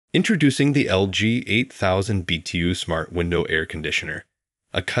Introducing the LG 8000 BTU Smart Window Air Conditioner,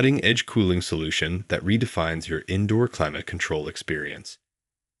 a cutting-edge cooling solution that redefines your indoor climate control experience.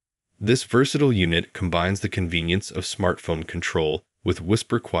 This versatile unit combines the convenience of smartphone control with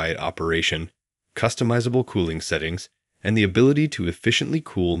whisper-quiet operation, customizable cooling settings, and the ability to efficiently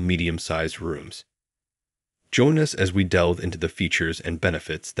cool medium-sized rooms. Join us as we delve into the features and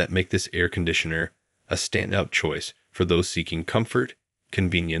benefits that make this air conditioner a standout choice for those seeking comfort,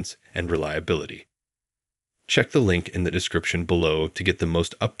 convenience, and reliability. Check the link in the description below to get the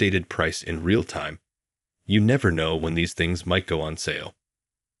most updated price in real time. You never know when these things might go on sale.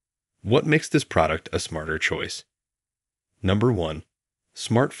 What makes this product a smarter choice? Number 1.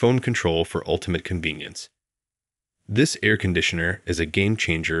 Smartphone control for ultimate convenience. This air conditioner is a game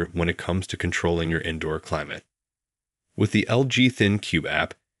changer when it comes to controlling your indoor climate. With the LG Thin Cube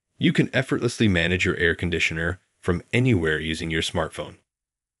app, you can effortlessly manage your air conditioner from anywhere using your smartphone.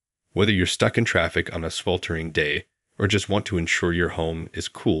 Whether you're stuck in traffic on a sweltering day or just want to ensure your home is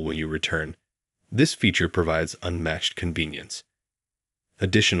cool when you return, this feature provides unmatched convenience.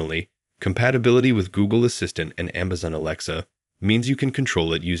 Additionally, compatibility with Google Assistant and Amazon Alexa means you can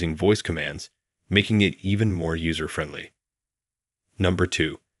control it using voice commands, making it even more user-friendly. Number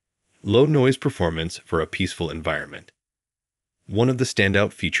 2. Low noise performance for a peaceful environment. One of the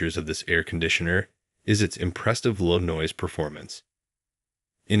standout features of this air conditioner is its impressive low noise performance.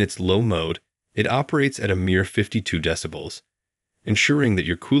 In its low mode, it operates at a mere 52 decibels, ensuring that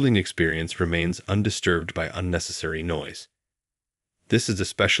your cooling experience remains undisturbed by unnecessary noise. This is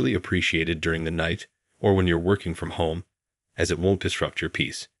especially appreciated during the night or when you're working from home, as it won't disrupt your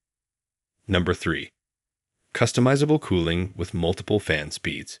peace. Number 3. Customizable cooling with multiple fan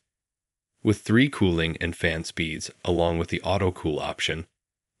speeds. With 3 cooling and fan speeds along with the auto-cool option,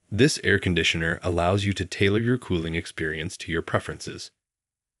 this air conditioner allows you to tailor your cooling experience to your preferences.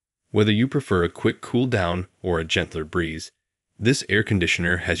 Whether you prefer a quick cool down or a gentler breeze, this air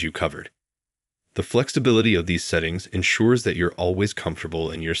conditioner has you covered. The flexibility of these settings ensures that you're always comfortable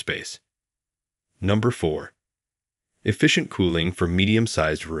in your space. Number 4. Efficient cooling for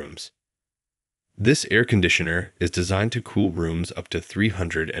medium-sized rooms. This air conditioner is designed to cool rooms up to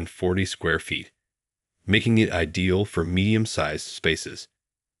 340 square feet, making it ideal for medium-sized spaces.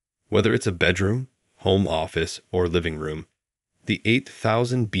 Whether it's a bedroom, home office, or living room, the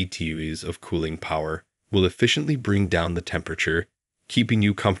 8,000 BTUs of cooling power will efficiently bring down the temperature, keeping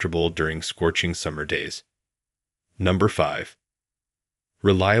you comfortable during scorching summer days. Number 5.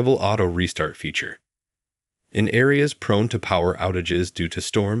 Reliable auto restart feature. In areas prone to power outages due to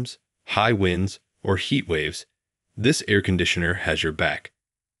storms, high winds, or heat waves, this air conditioner has your back.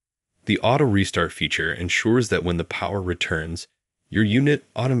 The auto restart feature ensures that when the power returns, your unit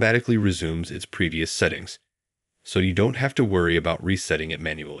automatically resumes its previous settings, so you don't have to worry about resetting it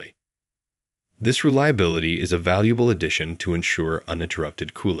manually. This reliability is a valuable addition to ensure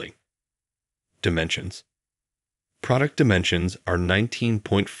uninterrupted cooling. Dimensions. Product dimensions are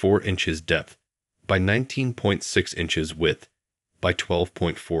 19.4 inches depth by 19.6 inches width by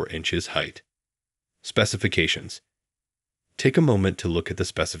 12.4 inches height. Specifications. Take a moment to look at the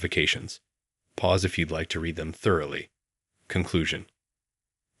specifications. Pause if you'd like to read them thoroughly. Conclusion.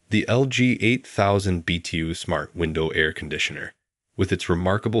 The LG 8000 BTU Smart Window Air Conditioner, with its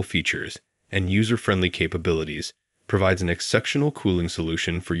remarkable features and user-friendly capabilities, provides an exceptional cooling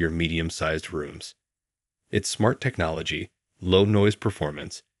solution for your medium-sized rooms. Its smart technology, low noise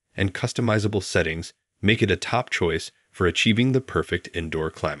performance, and customizable settings make it a top choice for achieving the perfect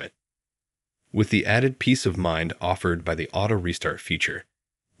indoor climate. With the added peace of mind offered by the auto restart feature,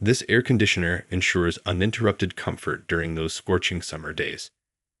 this air conditioner ensures uninterrupted comfort during those scorching summer days.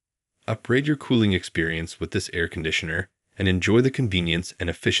 Upgrade your cooling experience with this air conditioner and enjoy the convenience and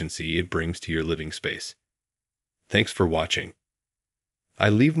efficiency it brings to your living space. Thanks for watching. I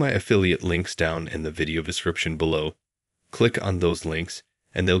leave my affiliate links down in the video description below. Click on those links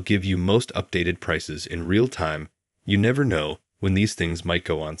and they'll give you most updated prices in real time. You never know when these things might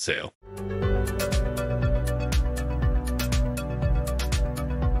go on sale.